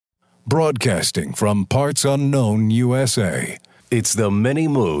Broadcasting from parts unknown USA, it's the many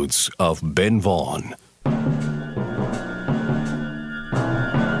moods of Ben Vaughn.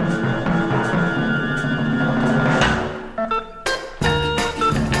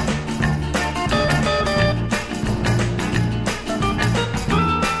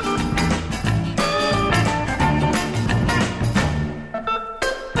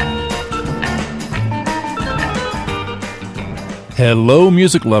 Hello,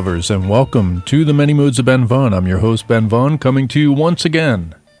 music lovers, and welcome to the Many Moods of Ben Vaughn. I'm your host, Ben Vaughn, coming to you once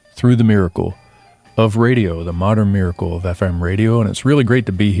again through the miracle of radio, the modern miracle of FM radio, and it's really great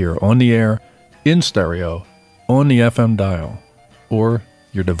to be here on the air, in stereo, on the FM dial, or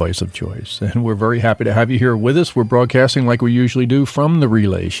your device of choice. And we're very happy to have you here with us. We're broadcasting like we usually do from the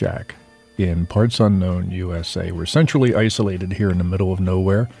Relay Shack in parts unknown USA. We're centrally isolated here in the middle of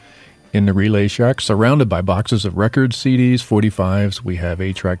nowhere, in the Relay Shack, surrounded by boxes of records, CDs, 45s. We have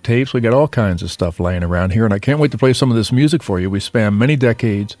 8-track tapes. We got all kinds of stuff laying around here, and I can't wait to play some of this music for you. We span many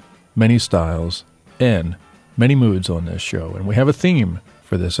decades, many styles, and many moods on this show. And we have a theme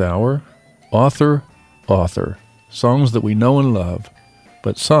for this hour: author. Songs that we know and love,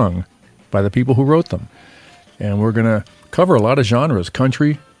 but sung by the people who wrote them. And we're going to cover a lot of genres: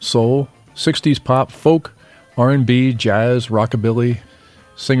 country, soul, 60s pop, folk, R&B, jazz, rockabilly,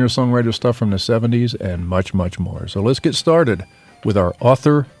 singer-songwriter stuff from the 70s, and much, much more. So let's get started with our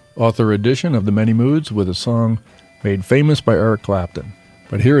author edition of The Many Moods with a song made famous by Eric Clapton.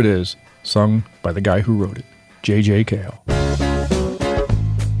 But here it is, sung by the guy who wrote it, J.J. Cale.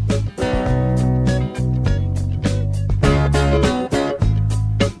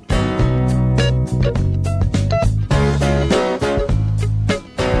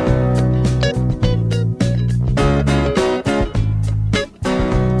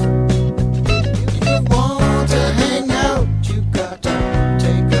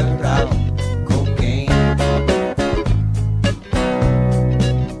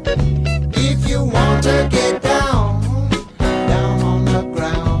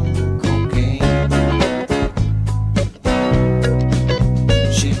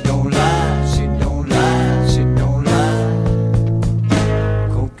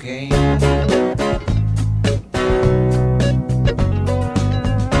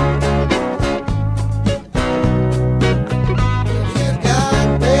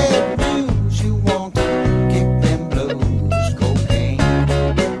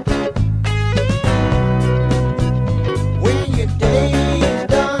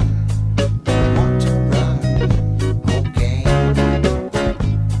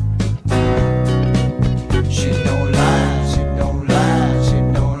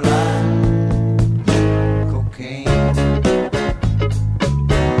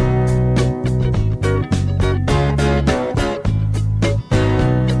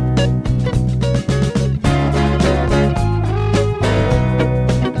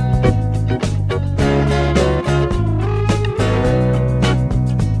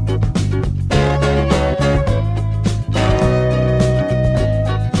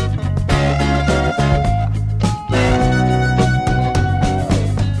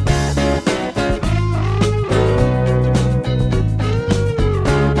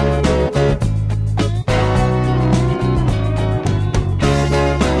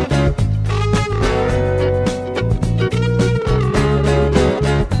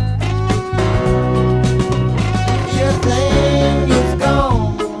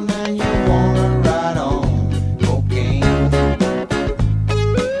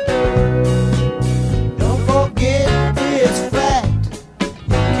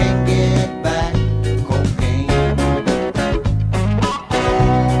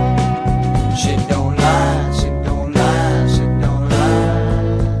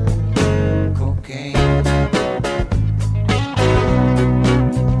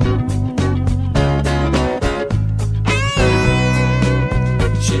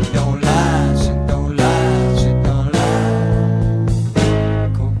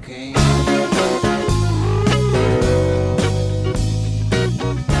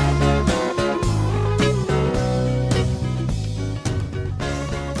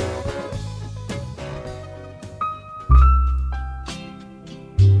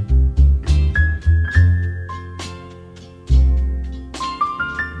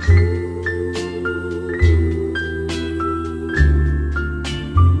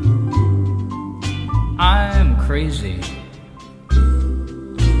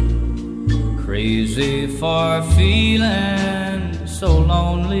 Crazy for feeling so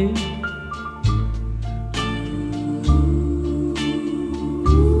lonely.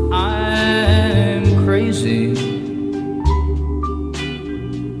 I'm crazy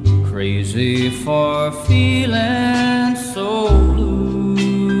crazy for feeling so blue.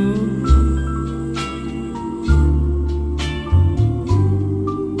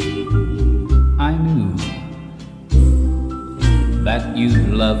 I knew that you'd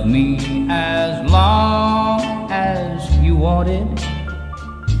love me as long as you wanted.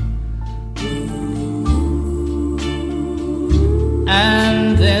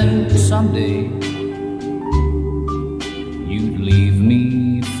 And then someday you'd leave me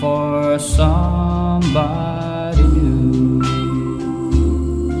for somebody new.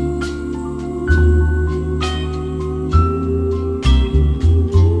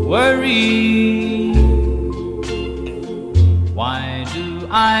 Worry, why do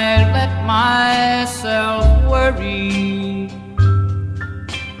I let myself worry?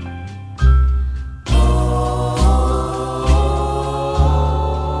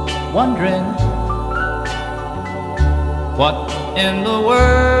 Wondering what in the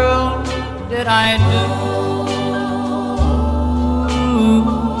world did I do?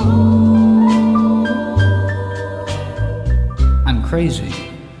 I'm crazy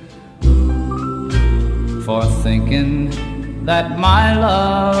for thinking that my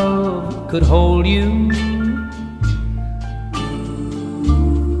love could hold you.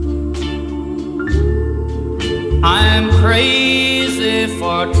 I'm crazy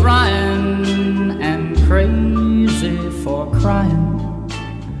for trying and crazy for crying,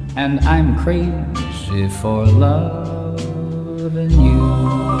 and I'm crazy for loving you.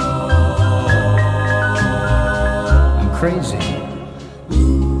 I'm crazy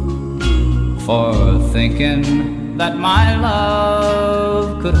for thinking that my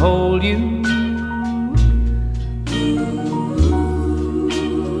love could hold you.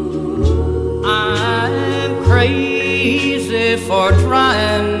 I'm crazy for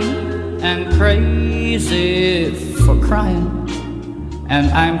trying and crazy for crying,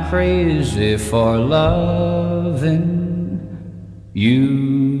 and I'm crazy for loving you.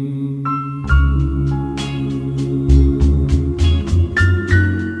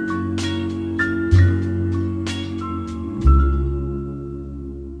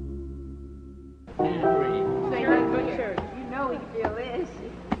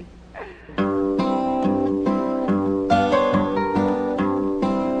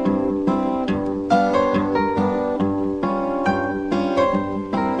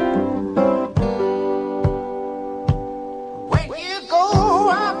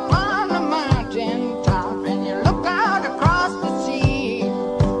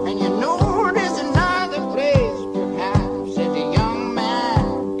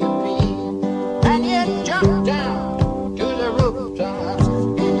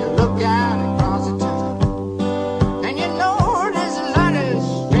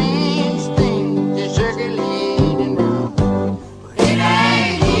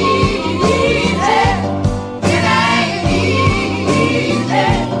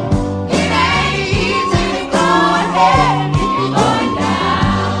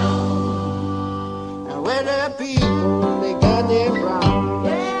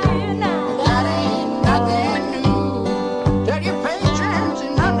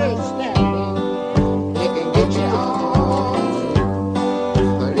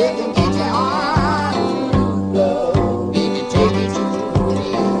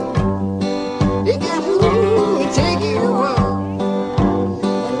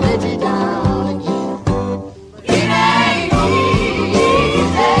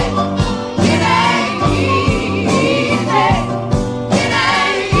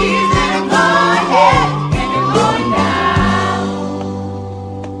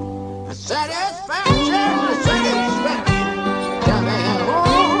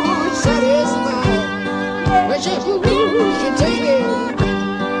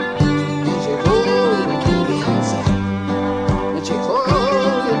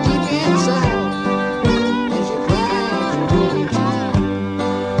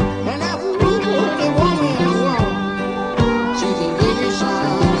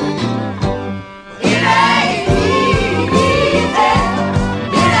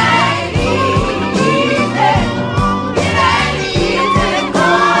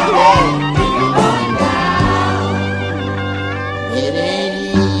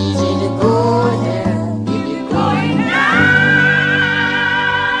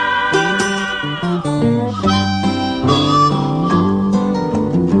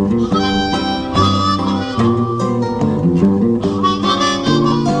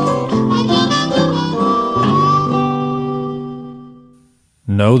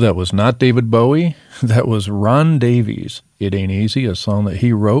 No, that was not David Bowie. That was Ron Davies. It Ain't Easy, a song that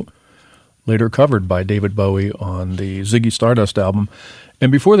he wrote, later covered by David Bowie on the Ziggy Stardust album.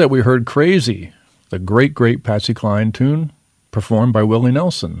 And before that, we heard Crazy, the great, great Patsy Cline tune performed by Willie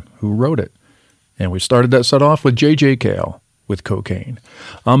Nelson, who wrote it. And we started that set off with J.J. Cale with Cocaine.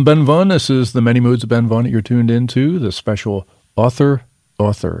 I'm Ben Vaughn. This is the Many Moods of Ben Vaughn that you're tuned into, the special author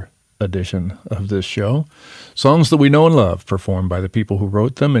edition of this show. Songs that we know and love, performed by the people who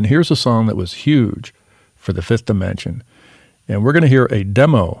wrote them. And here's a song that was huge for the Fifth Dimension. And we're going to hear a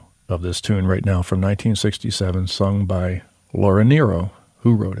demo of this tune right now from 1967, sung by Laura Nyro,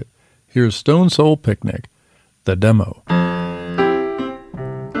 who wrote it. Here's Stone Soul Picnic, the demo.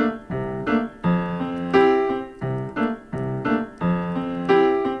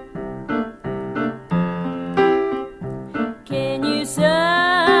 Can you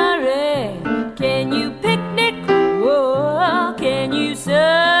Surrey? Can you picnic? Whoa, can you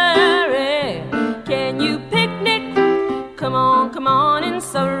Surrey? Can you picnic? Come on and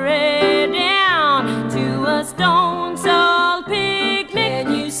Surrey down to a Stone Soul picnic.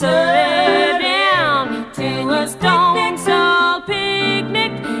 Can you Surrey down to a Stone Soul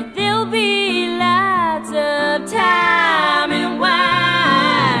picnic? There'll be lots of time and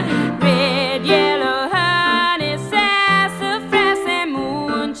wine, red, yellow, honey, sassafras and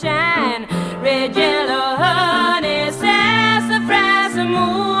moonshine. Red, yellow, honey, sassafras and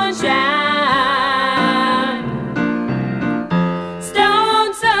moonshine.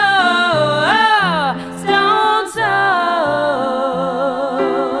 Stone Soul, Stone Soul.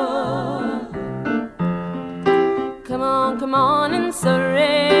 Come on and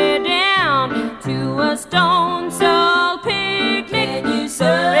Surrey down to a Stone Soul picnic. Can you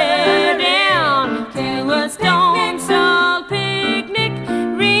Surrey down to a Stone Soul picnic?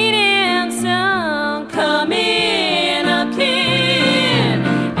 Rain and sun come in a kin,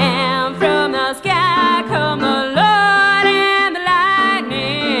 and from the sky come the Lord and the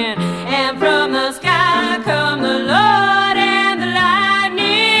lightning, and from the sky come the Lord and the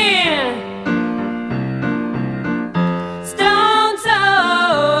lightning. Stone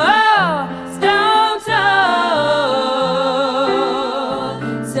Soul, Stone Soul,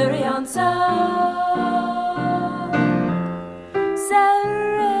 Surrey on Soul,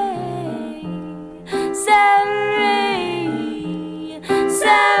 Surrey, Surrey,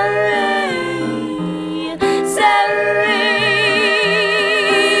 Surrey, Surrey.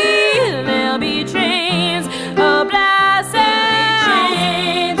 There'll be trains of blossom,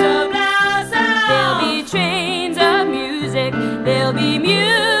 there'll be trains of music, there'll be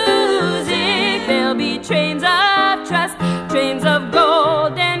music, there'll be trains of trust, trains of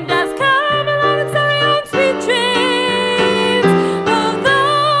gold and dust. Come along and Surrey on sweet trains of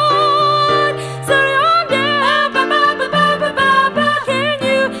gold, Surrey on down, ba ba ba ba ba ba ba. Can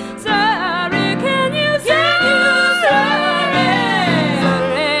you Surrey? Can you Surrey?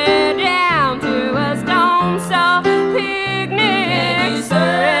 Surrey down to a Stone Soul picnic. Can you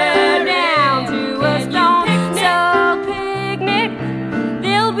Surrey down to a Stone Soul picnic?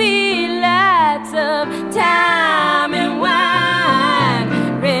 There'll be lots of time and wine,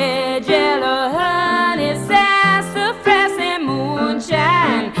 red, yellow, honey, sassafras and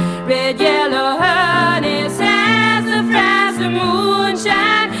moonshine. Red, yellow, honey, sassafras and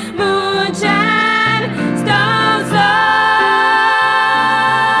moonshine, moonshine. Stone Soul,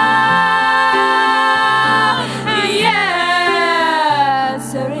 yeah,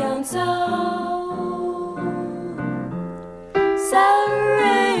 Surrey on Soul,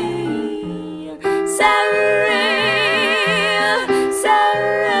 Surrey, Surrey,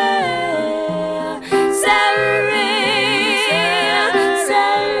 Surrey, Surrey, Surrey. Surrey,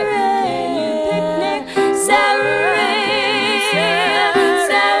 Surrey,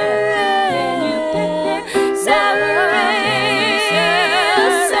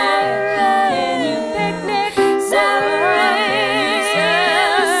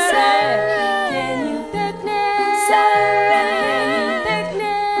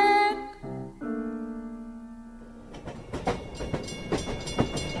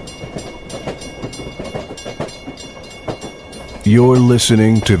 You're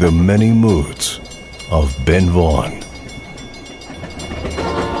listening to the Many Moods of Ben Vaughn.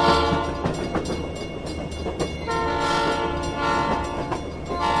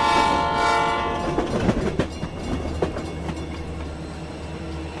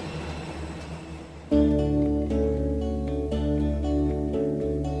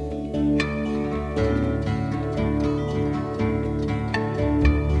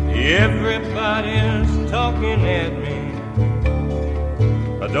 Everybody's talking at me.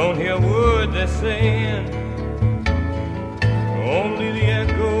 I don't hear a word they're saying, only the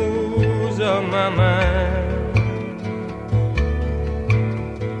echoes of my mind.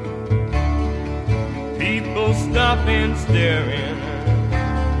 People stopping, staring,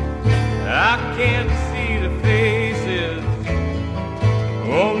 can't see the faces,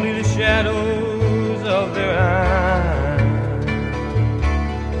 only the shadows of their eyes.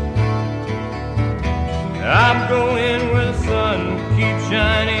 I'm going where the sun keeps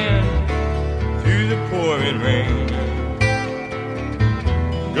shining through the pouring rain.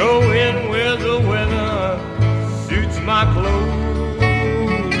 Going where the weather suits my clothes.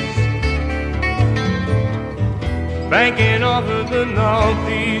 Banking off of the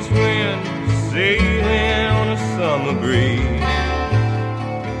northeast wind, sailing on a summer breeze.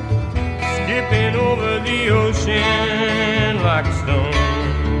 Skipping over the ocean like a stone.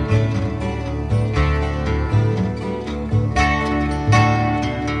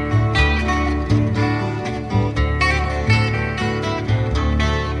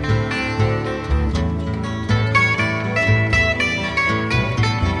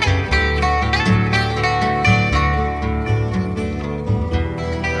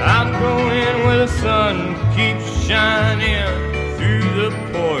 The sun keeps shining through the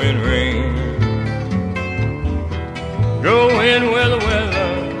pouring rain. Going where the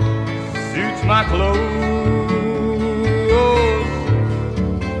weather suits my clothes.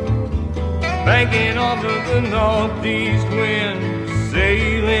 Banking off of the northeast wind,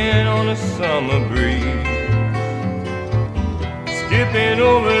 sailing on a summer breeze. Skipping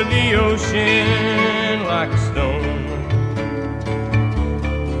over the ocean like a stone.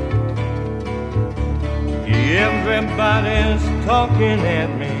 Everybody's talking at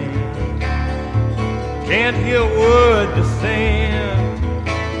me, can't hear a word they're saying,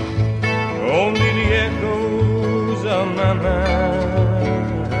 only the echoes of my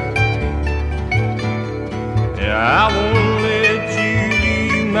mind. Yeah, I won't let you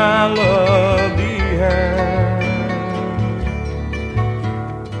leave my love behind.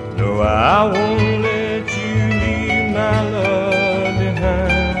 No, I won't let you leave my love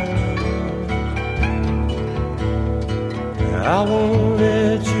behind. I won't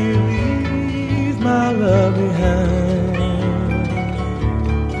let you leave my love behind.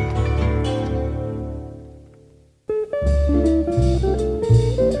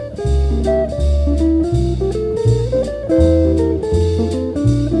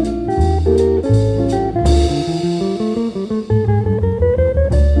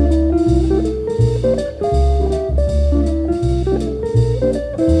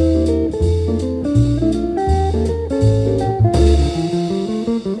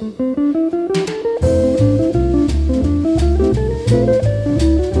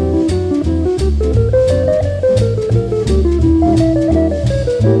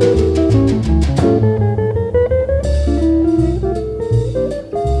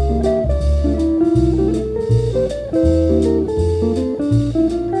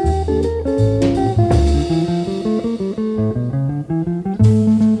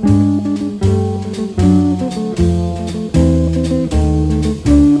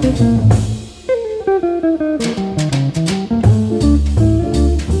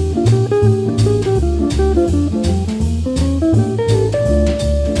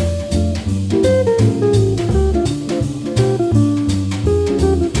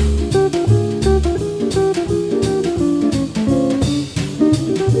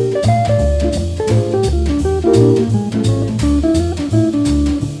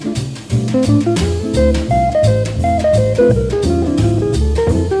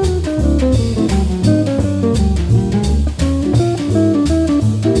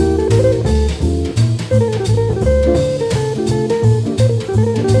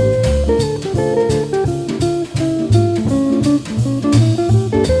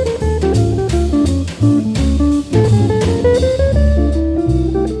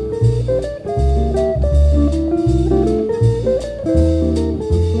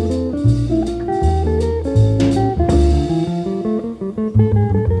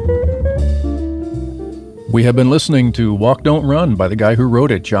 We have been listening to Walk Don't Run by the guy who wrote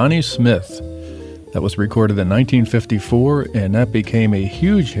it, Johnny Smith. That was recorded in 1954, and that became a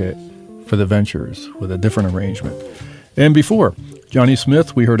huge hit for the Ventures with a different arrangement. And before Johnny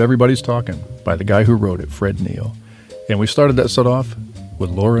Smith, we heard Everybody's Talking by the guy who wrote it, Fred Neil. And we started that set off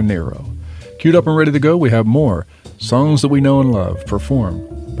with Laura Nero. Queued up and ready to go, we have more songs that we know and love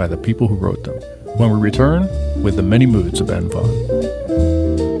performed by the people who wrote them. When we return with the many moods of Ben Vaughn.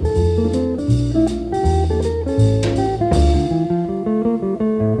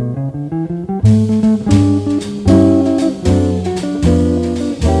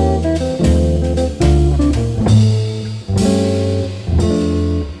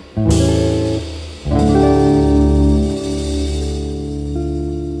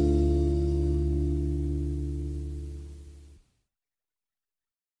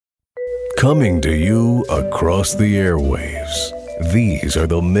 Coming to you across the airwaves, these are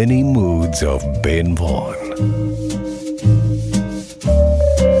the many moods of Ben Vaughn.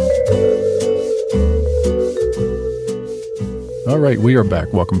 All right, we are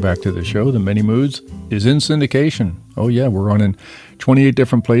back. Welcome back to the show. The Many Moods is in syndication. Oh, yeah, we're on in 28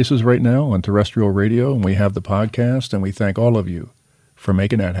 different places right now on terrestrial radio, and we have the podcast, and we thank all of you for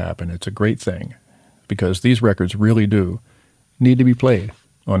making that happen. It's a great thing because these records really do need to be played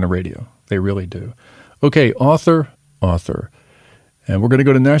on the radio. They really do. Okay, author. And we're going to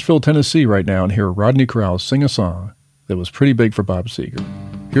go to Nashville, Tennessee right now and hear Rodney Crowell sing a song that was pretty big for Bob Seger.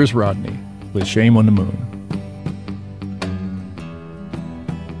 Here's Rodney with Shame on the Moon.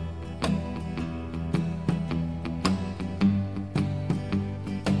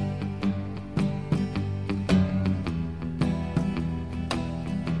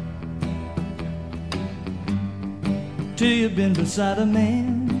 Till you've been beside a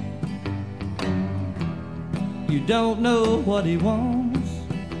man, you don't know what he wants.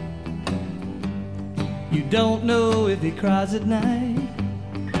 You don't know if he cries at night.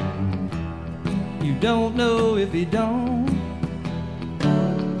 You don't know if he don't.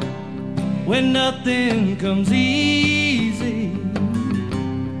 When nothing comes easy,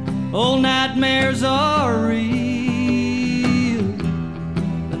 old nightmares are real.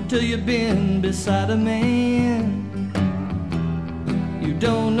 Until you've been beside a man, you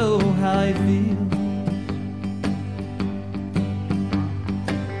don't know how he feels.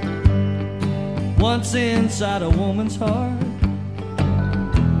 Once inside a woman's heart,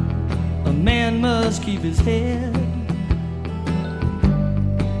 a man must keep his head.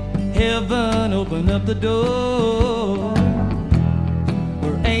 Heaven open up the door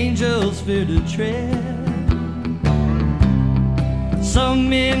where angels fear to tread. Some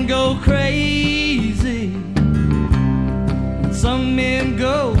men go crazy, some men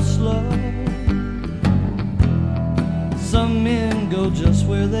go slow. Some men go just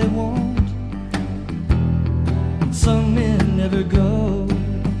where they want. Some men never go.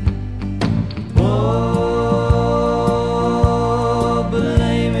 Oh,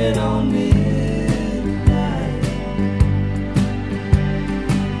 blame it on midnight.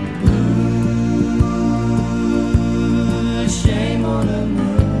 Ooh, shame on a moon.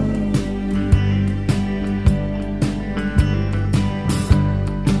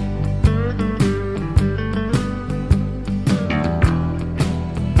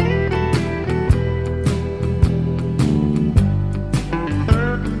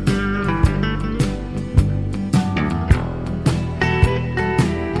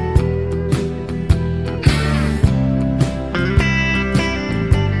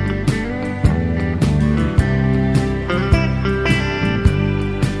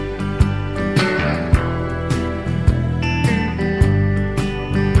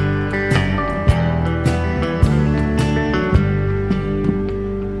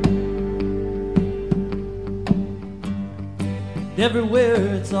 Everywhere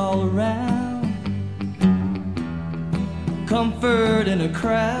it's all around, comfort in a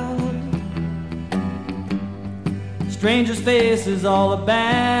crowd, strangers' faces all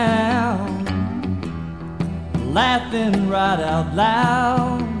abound, laughing right out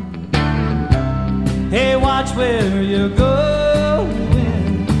loud. Hey, watch where you're going,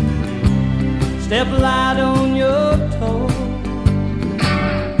 step light on your toe,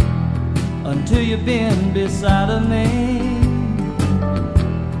 until you've been beside a man.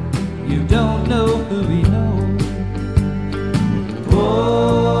 You don't know who he knows.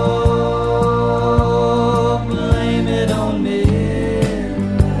 Oh, blame it on midnight.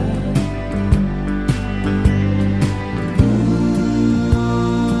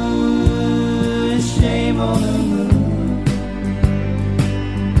 Ooh, shame on the moon.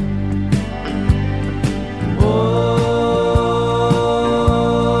 Oh,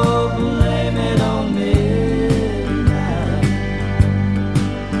 blame it on midnight.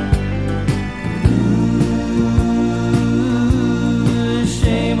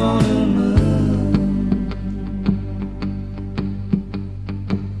 Shame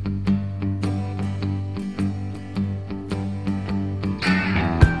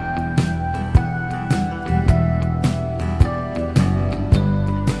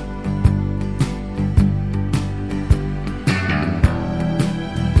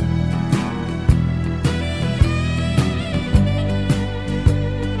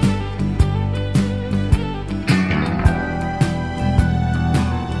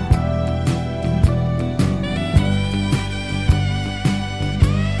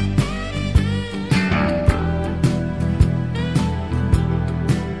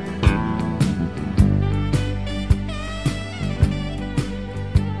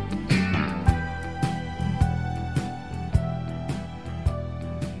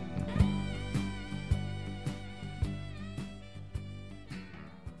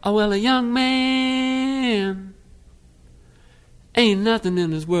Oh, well, a young man ain't nothing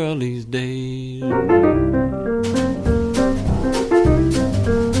in this world these days.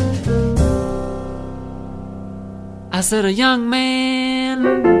 I said a young man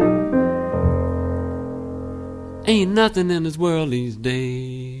ain't nothing in this world these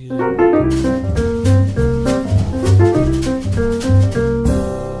days.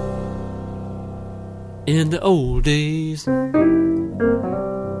 In the old days,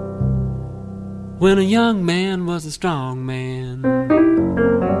 when a young man was a strong man,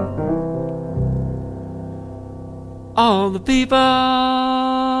 all the people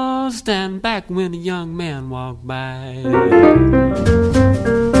stand back when a young man walked by.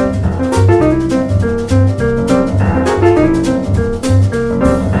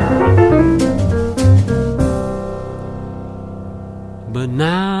 But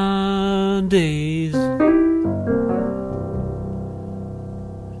nowadays,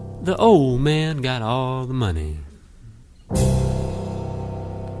 the old man got all the money,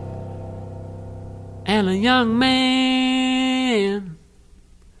 and a young man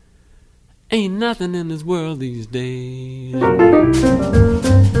ain't nothing in this world these days.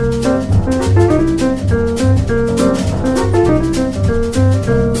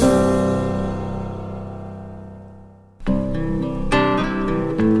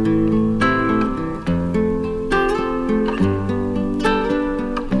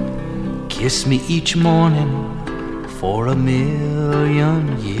 Kiss me each morning for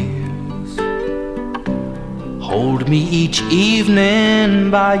 1,000,000 years. Hold me each evening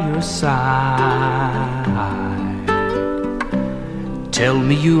by your side. Tell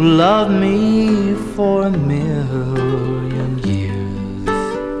me you love me for 1,000,000 years.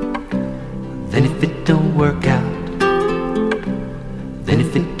 Then if it don't work out, then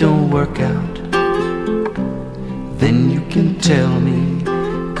if it don't work out, then you can tell me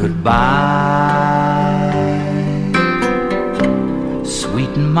goodbye.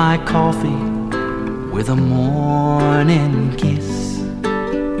 Sweeten my coffee with a morning kiss.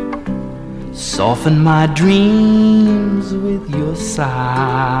 Soften my dreams with your sigh.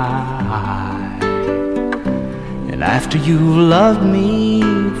 And after you've loved me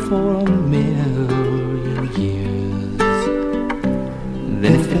for 1,000,000 years,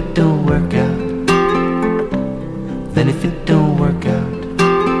 then if it don't work out, then if it don't work out,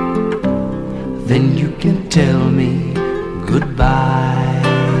 then you can tell me goodbye.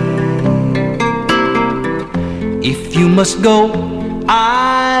 If you must go,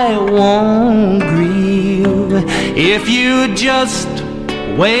 I won't grieve. If you just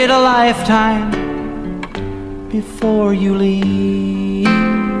wait a lifetime before you leave.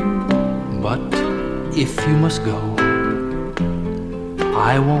 But if you must go,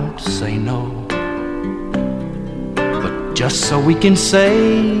 I won't say no. But just so we can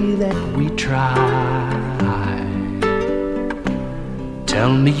say that we tried.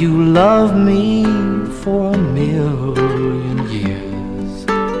 Tell me you love me for 1,000,000 years.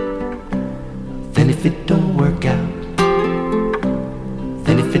 Then if it don't work out,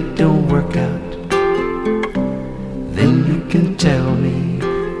 then if it don't work out, then you can tell me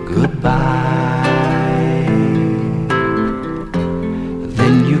goodbye.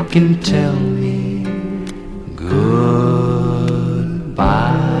 Then you can tell me goodbye.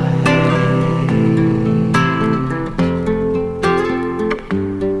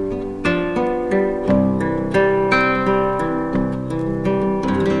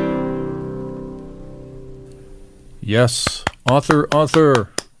 Yes, author,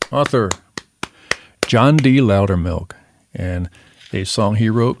 John D. Loudermilk, and a song he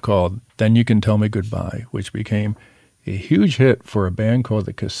wrote called Then You Can Tell Me Goodbye, which became a huge hit for a band called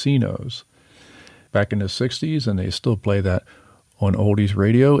the Casinos back in the 60s, and they still play that on oldies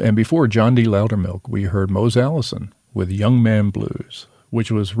radio. And before John D. Loudermilk, we heard Mose Allison with Young Man Blues, which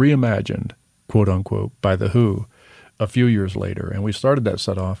was reimagined, quote-unquote, by The Who a few years later. And we started that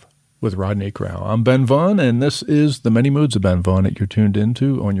set off with Rodney Crowell. I'm Ben Vaughn, and this is The Many Moods of Ben Vaughn that you're tuned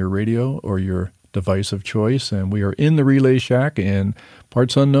into on your radio or your device of choice. And we are in the Relay Shack in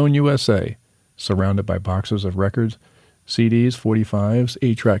Parts Unknown, USA, surrounded by boxes of records, CDs, 45s,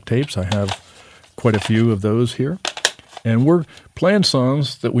 8-track tapes. I have quite a few of those here. And we're playing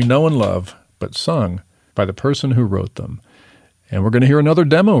songs that we know and love, but sung by the person who wrote them. And we're going to hear another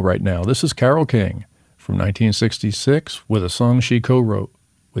demo right now. This is Carole King from 1966 with a song she co-wrote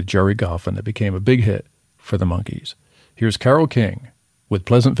with Jerry Goffin that became a big hit for the Monkees. Here's Carole King with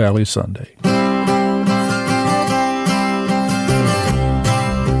Pleasant Valley Sunday. The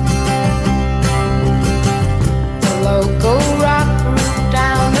local rock group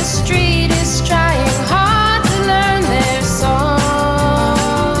down the street is trying hard to learn their song.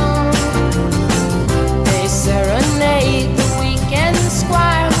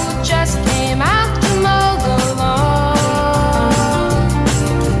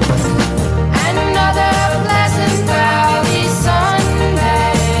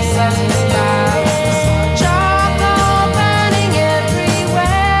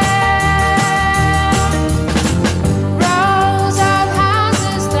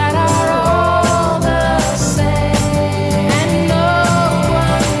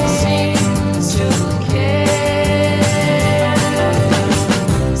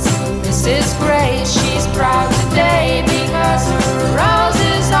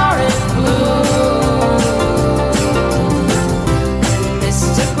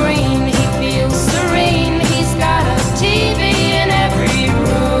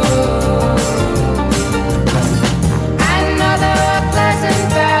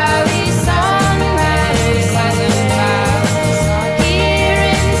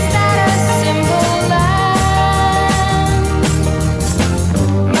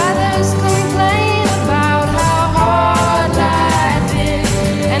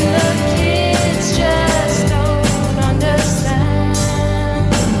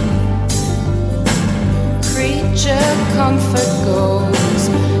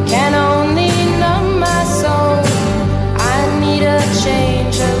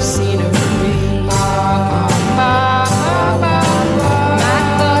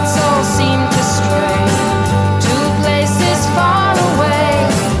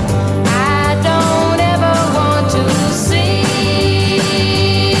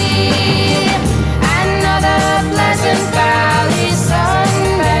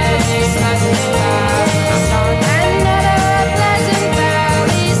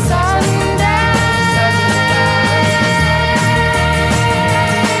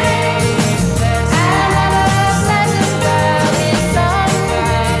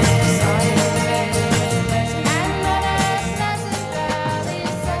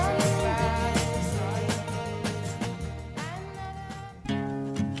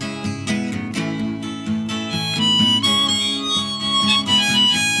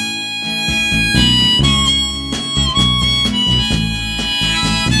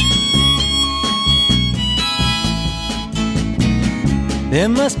 There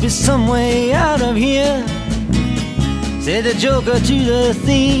must be some way out of here, said the joker to the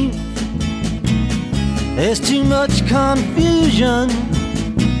thief. There's too much confusion,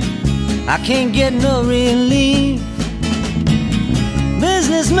 I can't get no relief.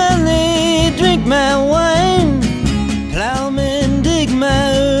 Businessmen, they drink my wine, plowmen dig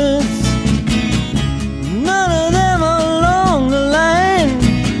my earth. None of them along the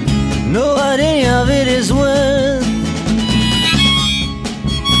line know what any of it is worth.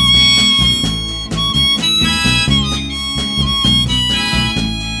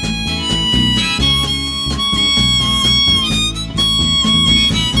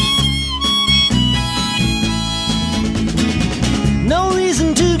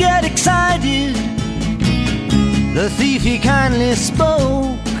 Excited, the thief he kindly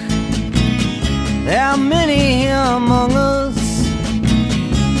spoke. There are many here among us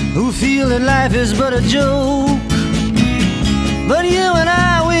who feel that life is but a joke. But you and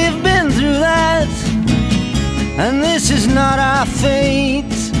I, we've been through that, and this is not our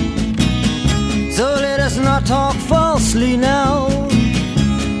fate. So let us not talk falsely now,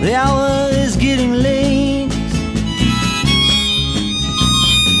 the hour is getting late.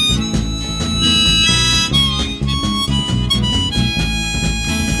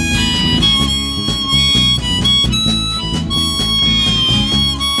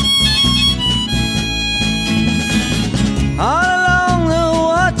 All along the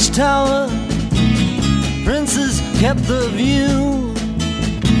watchtower, princes kept the view,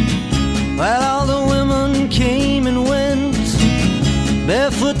 while all the women came and went,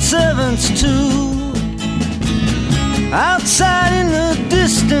 barefoot servants too. Outside in the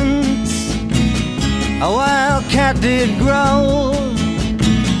distance, a wild cat did growl.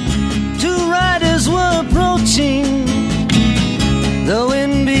 Two riders were approaching, the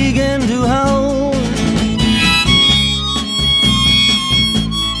wind began to howl.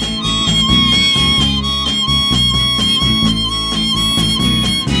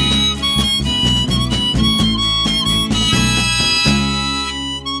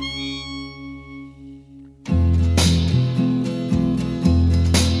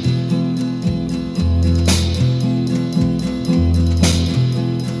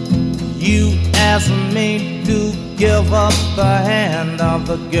 Ask me to give up the hand of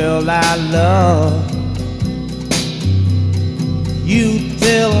the girl I love. You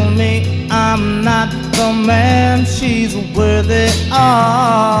tell me I'm not the man she's worthy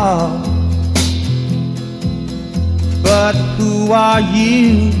of. But who are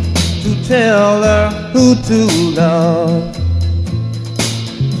you to tell her who to love?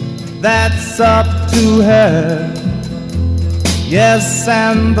 That's up to her. Yes,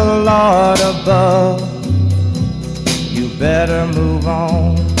 and the Lord above. You better move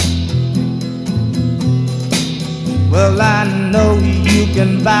on. Well, I know you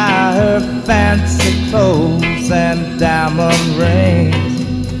can buy her fancy clothes and diamond rings,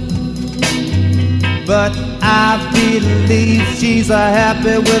 but I believe she's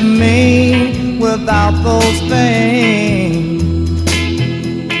happy with me without those things.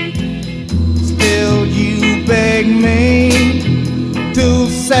 Still you beg me to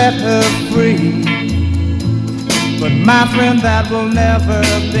set her free, but my friend, that will never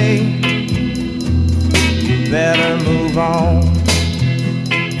be. You better move on.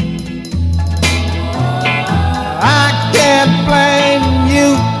 I can't blame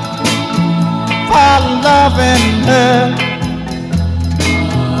you for loving her,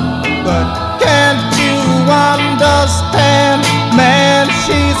 but can't you understand, man,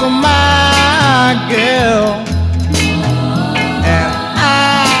 she's my girl.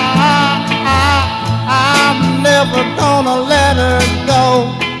 I'm never gonna let her go,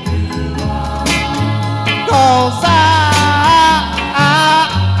 'cause I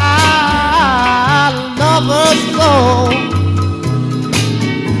love her so.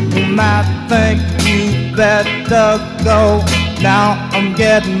 You might think you better go, now I'm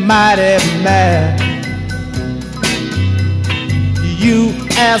getting mighty mad. You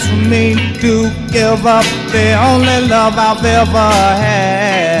asked me to give up the only love I've ever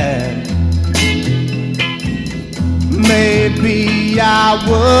had. Maybe I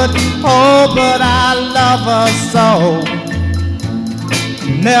would, oh, but I love her so.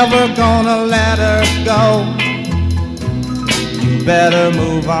 Never gonna let her go. You better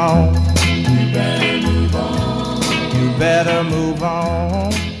move on. You better move on. You better move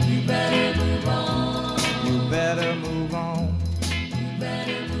on. You better move on. You better move on. You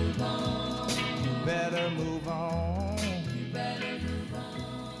better move on. You better move on. You better move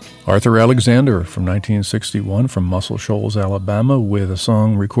on. Arthur Alexander from 1961 from Muscle Shoals, Alabama, with a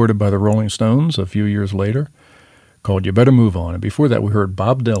song recorded by the Rolling Stones a few years later called You Better Move On. And before that, we heard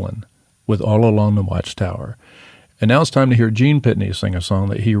Bob Dylan with All Along the Watchtower. And now it's time to hear Gene Pitney sing a song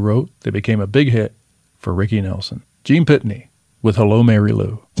that he wrote that became a big hit for Ricky Nelson. Gene Pitney with Hello, Mary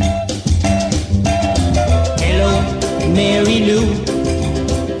Lou. Hello, Mary Lou.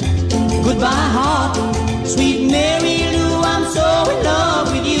 Goodbye, heart. Sweet Mary Lou, I'm so in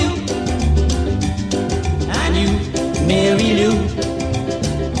love with you. And you, Mary Lou,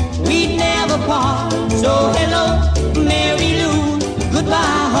 we'd never part. So hello, Mary Lou,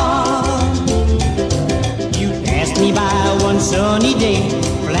 goodbye, heart. You passed me by one sunny day,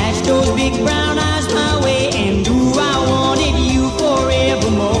 flashed those big brown eyes my way, and ooh, I wanted you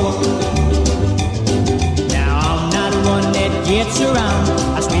forevermore. Now I'm not one that gets around,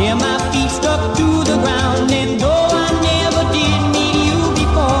 I swear my feet stuck to the ground, and though I never did meet you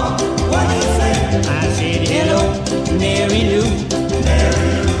before, what do you say? I said hello, Mary Lou,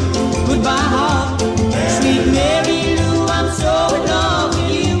 goodbye, heart. Sweet Mary Lou, I'm so in love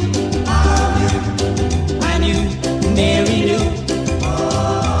with you. I love you. And you, Mary Lou,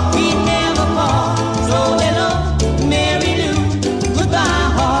 we never part. So hello, Mary Lou, goodbye,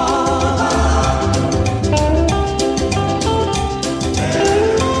 heart.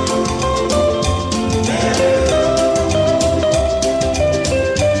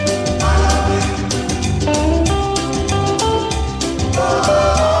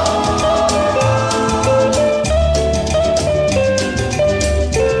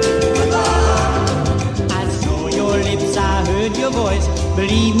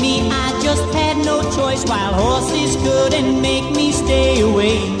 Believe me, I just had no choice, while horses couldn't make me stay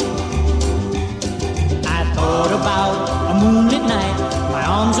away. I thought about a moonlit night, my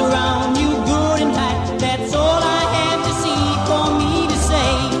arms around you good and tight. That's all I had to see for me to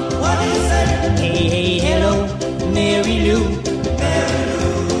say. What do you say? Hey, hey, hello, Mary Lou. Mary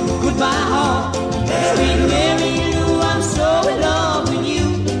Lou. Goodbye, heart. Sweet Mary Lou, I'm so in love with you.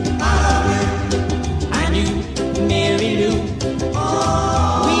 I love you. And you, Mary Lou.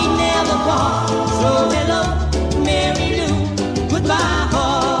 So hello, Mary Lou, goodbye,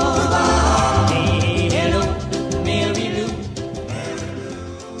 heart. Goodbye. Hey, hello, Mary Lou.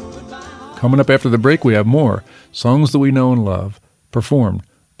 Coming up after the break, we have more songs that we know and love, performed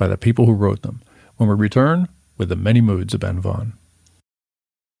by the people who wrote them, when we return with the many moods of Ben Vaughn.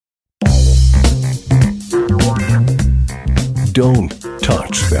 Don't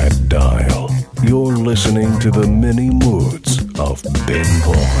touch that dial. You're listening to the many moods of Ben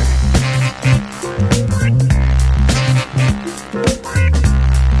Vaughn.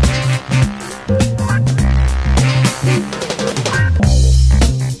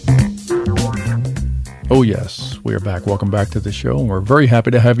 Oh yes, we are back. Welcome back to the show, and we're very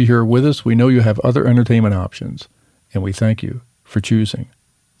happy to have you here with us. We know you have other entertainment options, and we thank you for choosing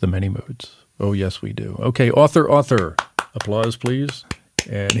the many moods. Oh yes, we do. Okay, author. Applause, please.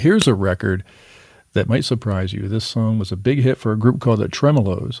 And here's a record that might surprise you. This song was a big hit for a group called the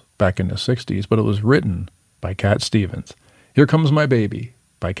Tremolos back in the 60s, but it was written by Cat Stevens. Here Comes My Baby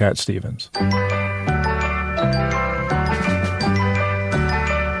by Cat Stevens. In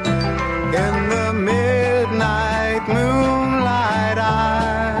the midnight moonlight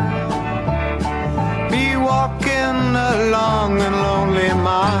I'll be walking along a lonely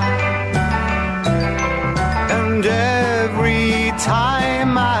mile, and every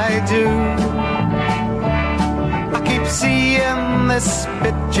time I do I keep seeing this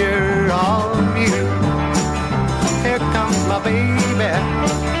picture of you. Here comes my baby,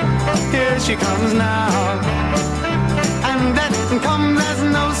 here she comes now, and that comes as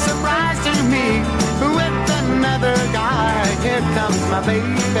no surprise to me. With another guy, here comes my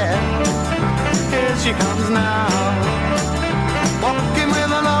baby, here she comes now. Walking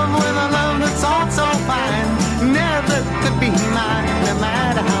with a love that's all so fine, never could be mine, no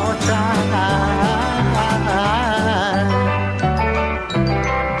matter how I try.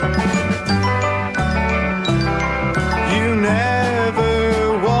 You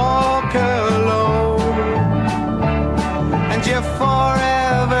never walk alone, and you're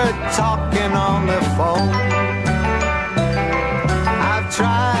forever talking on the phone. I've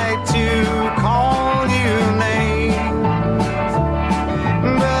tried to call you names,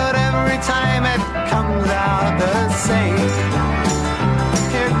 but every time it comes out the same.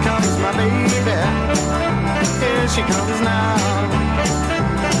 Here comes my baby, here she comes now,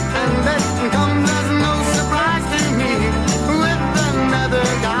 and that comes as no surprise to me. With another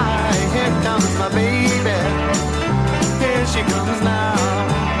guy, here comes my baby, here she comes now.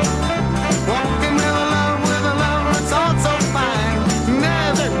 Walking with a love that's all so fine,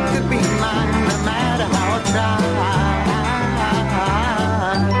 never could be mine, no matter how I try.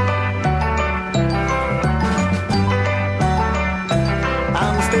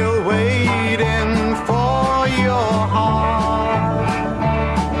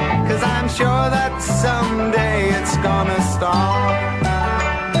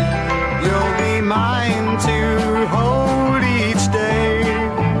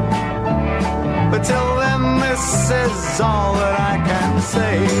 all that I can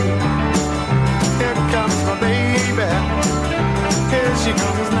say. Here comes my baby, here she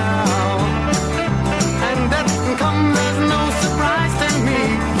comes now. And that comes as no surprise to me,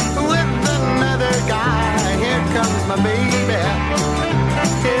 with another guy. Here comes my baby,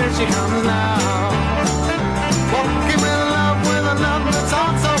 here she comes now. Walking in love with a love that's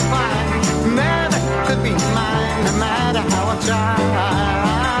all so fine, never could be mine, no matter how I try.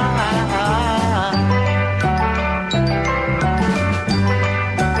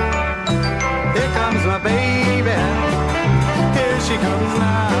 Here comes my baby, here she comes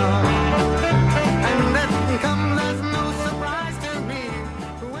now. And that comes as no surprise to me,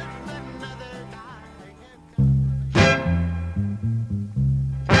 with another guy.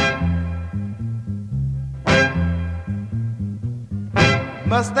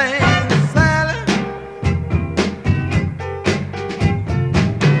 Mustang Sally,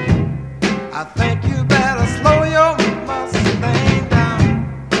 I think you better slow your Mustang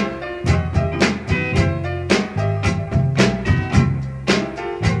down.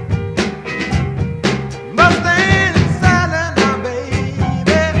 Mustang Sally, now baby,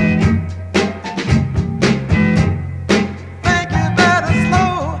 think you better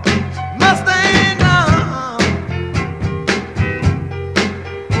slow Mustang down.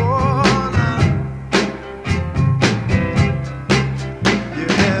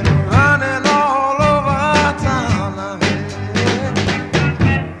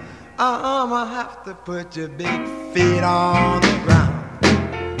 I'ma have to put your big feet on the ground.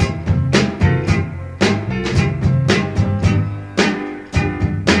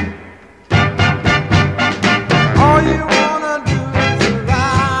 All you wanna do is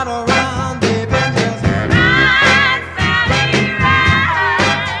ride around, baby, just ride, Sally,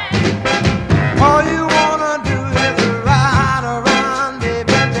 ride. All you wanna do is ride around,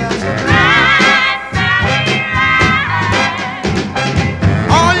 baby, just ride, Sally, ride.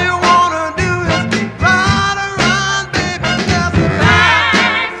 All you wanna do is ride around, baby, just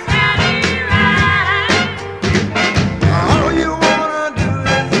ride, Sally, ride. All you wanna do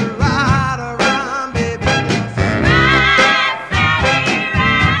is ride around, baby, just ride, Sally,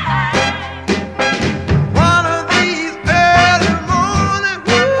 ride. One of these early morning,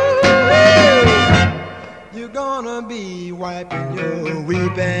 you're gonna be wiping your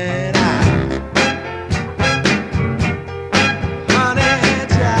weeping eye. Honey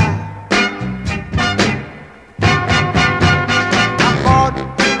child, I bought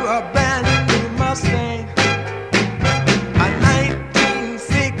you a brand new Mustang, a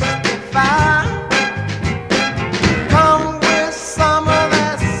 1965. Come with some of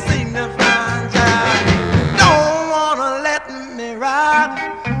that signifying jive. Don't wanna let me ride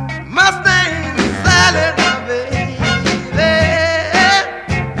Mustang Sally, now baby.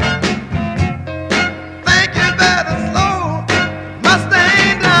 Think you better slow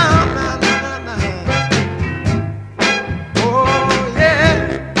Mustang down, nah, nah, nah. Oh yeah,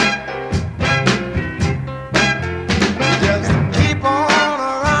 just keep on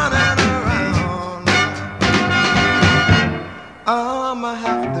running around. I'ma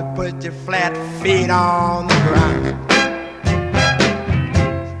have to put your flat feet on the ground.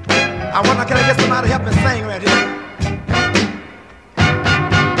 I wonder, can I get somebody to help me sing right here?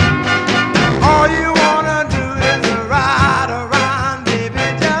 All you wanna do is ride around, baby,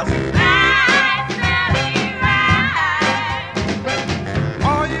 just ride, Sally, ride.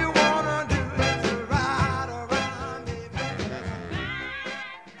 All you wanna do is ride around, baby.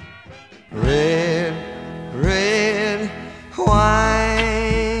 Red, red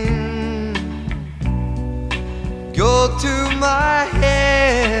wine, go to my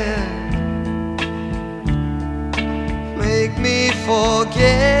head, make me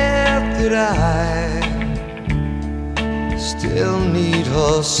forget that I still need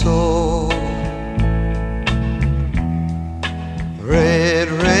her so. Red,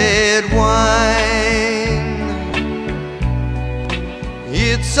 red wine,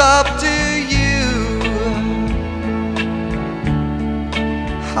 it's up to you.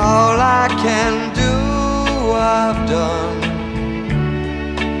 All I can do, I've done,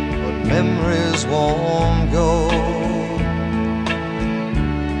 but memories won't go.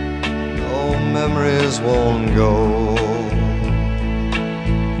 No, memories won't go.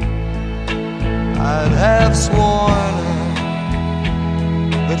 I'd have sworn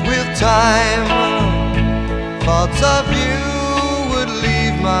that with time thoughts of you would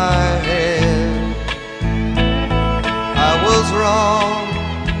leave my head. I was wrong,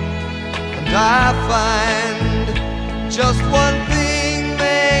 and I find just one thing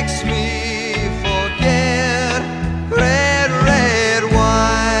makes me forget. Red, red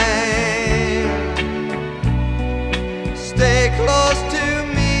wine,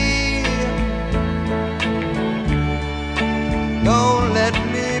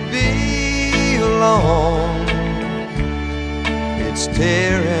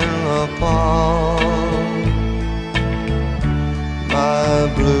 tearing apart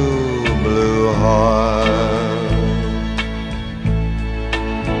my blue, blue heart.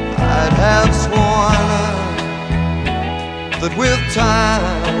 I'd have sworn that with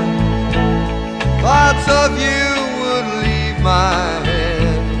time thoughts of you would leave my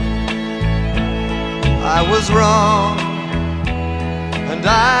head. I was wrong, and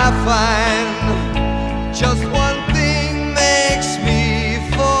I find just one thing makes me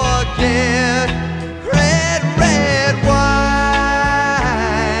forget. Red, red wine,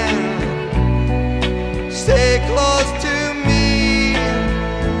 stay close to me.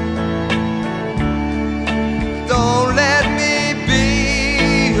 Don't let me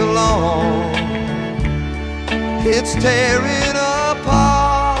be alone. It's tearing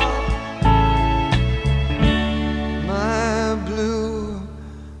apart my blue,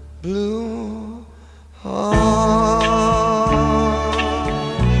 blue heart.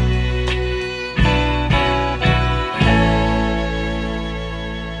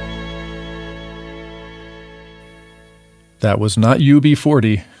 That was not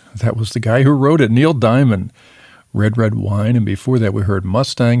UB40. That was the guy who wrote it, Neil Diamond. Red, Red Wine, and before that we heard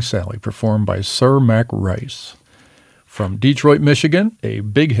Mustang Sally, performed by Sir Mac Rice. From Detroit, Michigan, a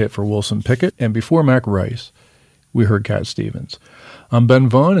big hit for Wilson Pickett, and before Mac Rice, we heard Cat Stevens. I'm Ben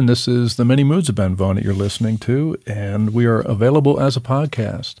Vaughn, and this is The Many Moods of Ben Vaughn that you're listening to, and we are available as a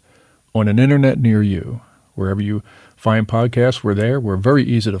podcast on an internet near you. Wherever you find podcasts, we're there. We're very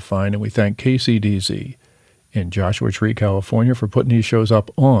easy to find, and we thank KCDZ in Joshua Tree, California, for putting these shows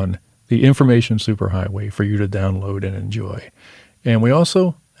up on the Information Superhighway for you to download and enjoy. And we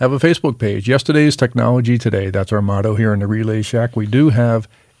also have a Facebook page. Yesterday's Technology Today. That's our motto here in the Relay Shack. We do have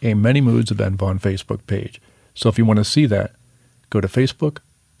a Many Moods of Ben Vaughn Facebook page. So if you want to see that, go to Facebook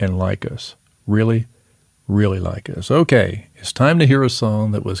and like us. Really, really like us. Okay, it's time to hear a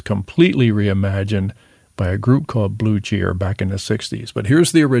song that was completely reimagined by a group called Blue Cheer back in the 60s. But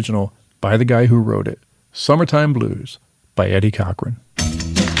here's the original by the guy who wrote it, Summertime Blues by Eddie Cochran.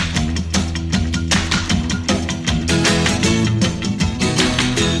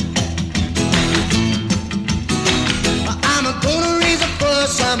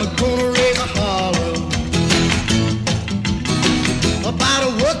 I'm gonna raise a holler about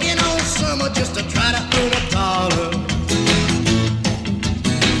working all summer just to try to earn $1.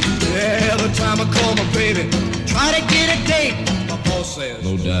 Yeah, every time I call my baby, try to get a date, my boss says,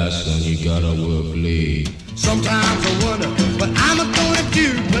 no doubt, son, you gotta work late. Sometimes I wonder what I'm gonna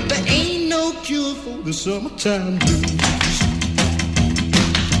do, but there ain't no cure for the summertime blues.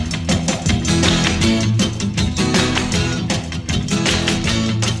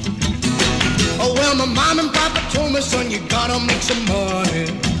 Well, my mom and papa told me, son, you gotta make some money.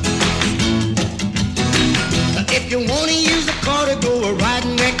 If you wanna use the car to go a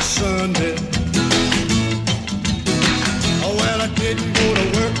riding next Sunday. Oh, well, I didn't go to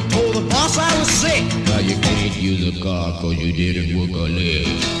work, told the boss I was sick. Now you can't use a car cause you didn't work a leg.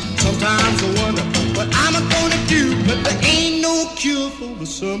 Sometimes I wonder what I'm gonna do, but there ain't no cure for the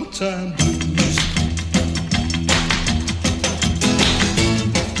summertime blues.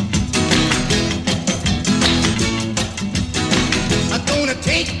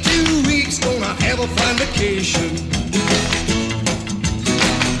 Take 2 weeks, gonna have a fine vacation.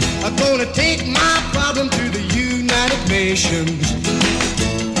 I'm gonna take my problem to the United Nations.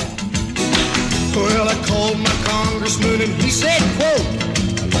 Well, I called my congressman and he said, quote,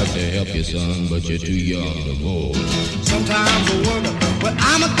 I'd like to help you, son, but you're too young to vote. Sometimes I wonder what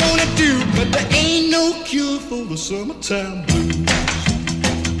I'm gonna do, but there ain't no cure for the summertime blues.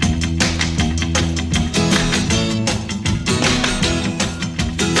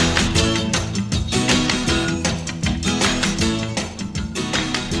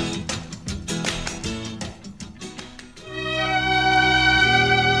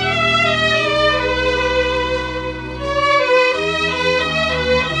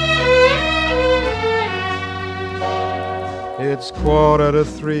 It's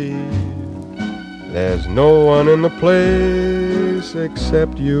 2:45. There's no one in the place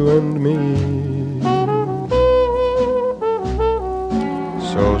except you and me.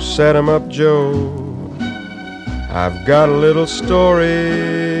 So set 'em up, Joe. I've got a little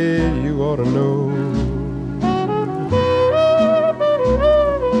story you ought to know.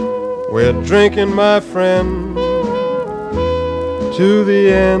 We're drinking, my friend, to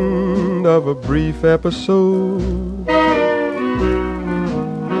the end of a brief episode.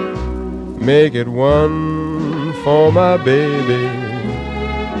 Make it one for my baby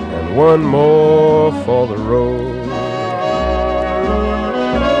and one more for the road.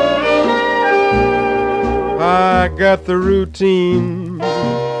 I got the routine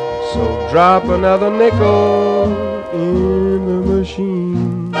So drop another nickel in the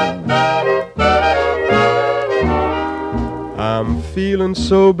machine. I'm feeling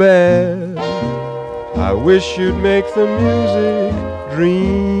so bad, I wish you'd make the music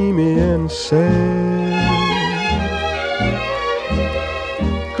dreamy and sad.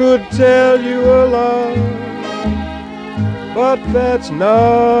 Could tell you a lot, but that's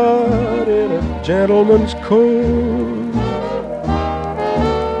not in a gentleman's code.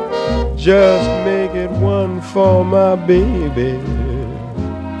 Just make it one for my baby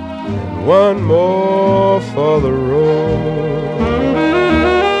and one more for the road.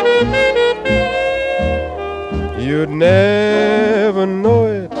 You'd never know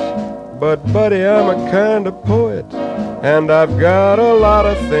it, but buddy, I'm a kind of poet, and I've got a lot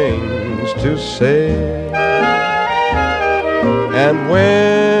of things to say. And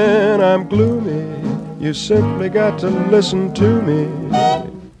when I'm gloomy, you simply got to listen to me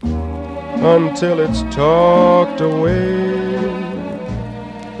until it's talked away.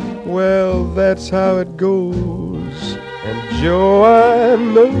 Well, that's how it goes. And Joe, I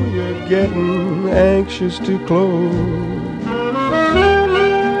know you're getting anxious to close.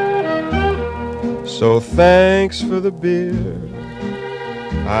 So thanks for the beer.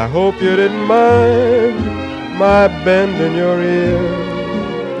 I hope you didn't mind my bending your ear.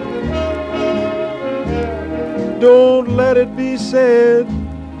 Don't let it be said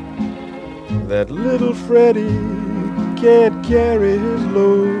that little Freddie can't carry his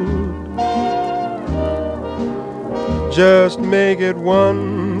load. Just make it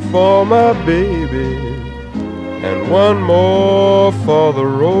one for my baby and one more for the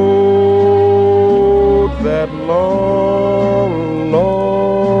road, that long,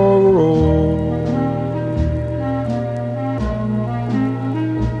 long road,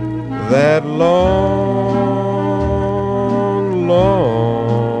 that long, long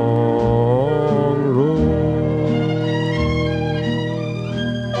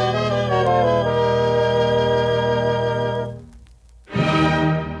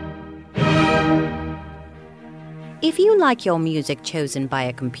If you like your music chosen by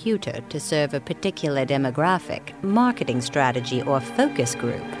a computer to serve a particular demographic, marketing strategy, or focus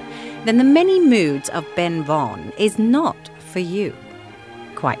group, then The Many Moods of Ben Vaughn is not for you.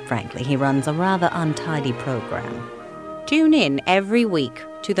 Quite frankly, he runs a rather untidy program. Tune in every week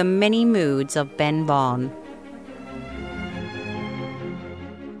to The Many Moods of Ben Vaughn.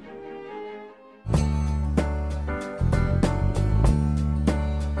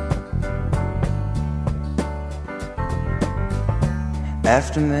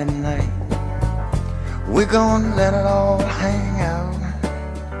 After midnight, we're gonna let it all hang out.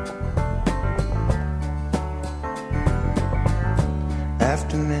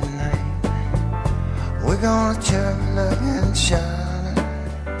 After midnight, we're gonna chug, look, and shine.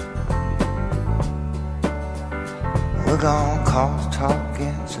 We're gonna cause talk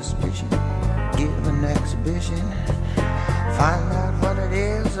and suspicion, give an exhibition, find out what it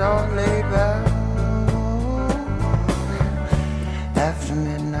is all about. After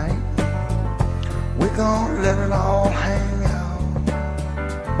midnight, we're gonna let it all hang out.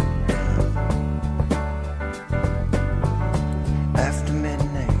 After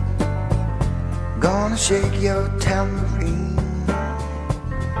midnight, gonna shake your tambourine.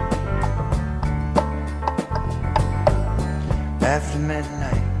 After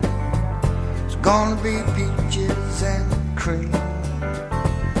midnight, it's gonna be peaches and cream.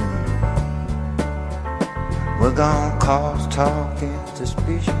 We're gonna cause talk and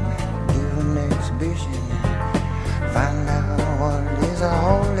suspicion, give an exhibition, find out what it is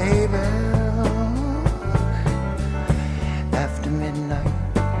all about. After midnight,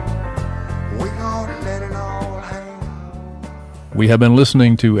 we're gonna let it all hang. We have been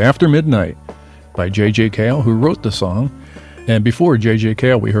listening to After Midnight by J.J. Cale, who wrote the song. And before J.J.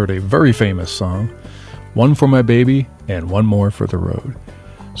 Cale, we heard a very famous song, One for My Baby and One More for the Road,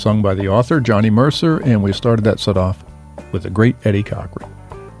 sung by the author, Johnny Mercer, and we started that set off with the great Eddie Cochran.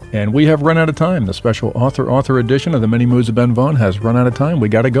 And we have run out of time. The special author edition of The Many Moods of Ben Vaughn has run out of time. We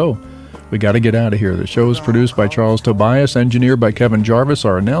got to go. We got to get out of here. The show is produced by Charles Tobias, engineered by Kevin Jarvis.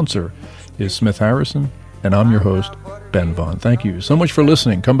 Our announcer is Smith Harrison, and I'm your host, Ben Vaughn. Thank you so much for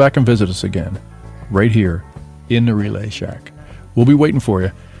listening. Come back and visit us again, right here in the Relay Shack. We'll be waiting for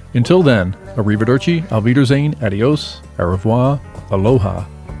you. Until then, arrivederci, auf Wiedersehen, adios, au revoir, aloha,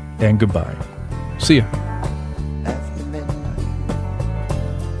 and goodbye. See ya.